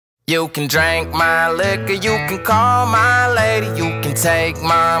You can drink my liquor, you can call my lady, you can take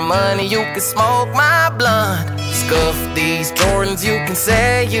my money, you can smoke my blunt. Scuff these Jordans, you can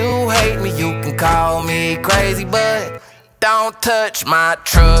say you hate me, you can call me crazy, but don't touch my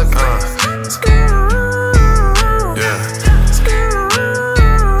truck.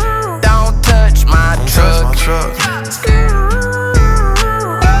 Don't touch my truck.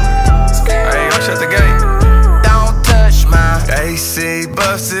 Hey, go shut the gate. Don't touch my AC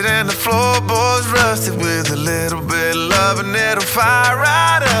busted and the floorboards rusted. With a little bit of love and it'll fire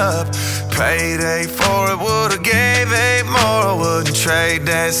right up. Payday for it, would've gave 8 more. I wouldn't trade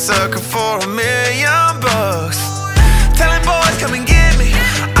that sucker for $1,000,000. Telling boys come and get me,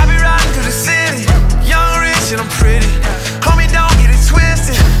 I be riding through the city. Young, rich, and I'm pretty. Homie, don't get it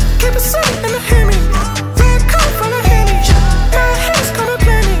twisted. Keep it safe in the Hemi. Red coat full of Henny. My head's coming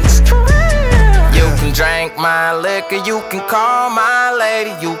plenty. You can drink my liquor, you can call my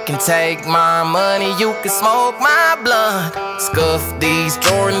lady, you can take my money, you can smoke my blunt. Scuff these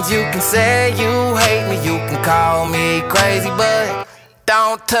Jordans, you can say you hate me, you can call me crazy, but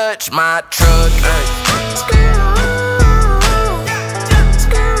don't touch my truck.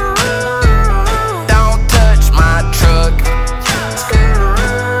 Don't touch my truck.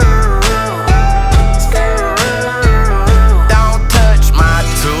 Don't touch my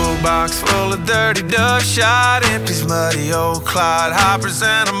Toolbox full of dirty dove shot, empties muddy old Clyde hoppers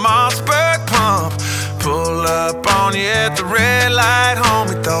and a Mossberg pump. Pull up on you at the red light,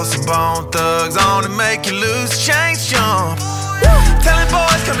 homie, throw some Bone Thugs on and make you lose change jump. Telling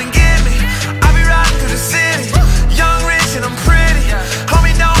boys come and get me, I be riding through the city. Young, rich, and I'm pretty.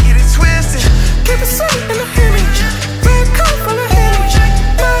 Homie, don't get it twisted. Keep it safe in the Hemi. Red coat full of Henny.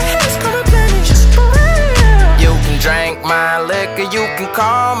 My head's coming plenty. You can drink my liquor, you can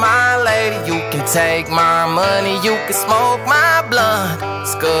call my lady, you can take my money, you can smoke my blunt.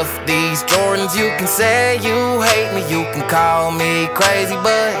 Scuff these Jordans, you can say you hate me, you can call me crazy,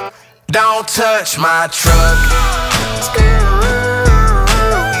 but don't touch my truck.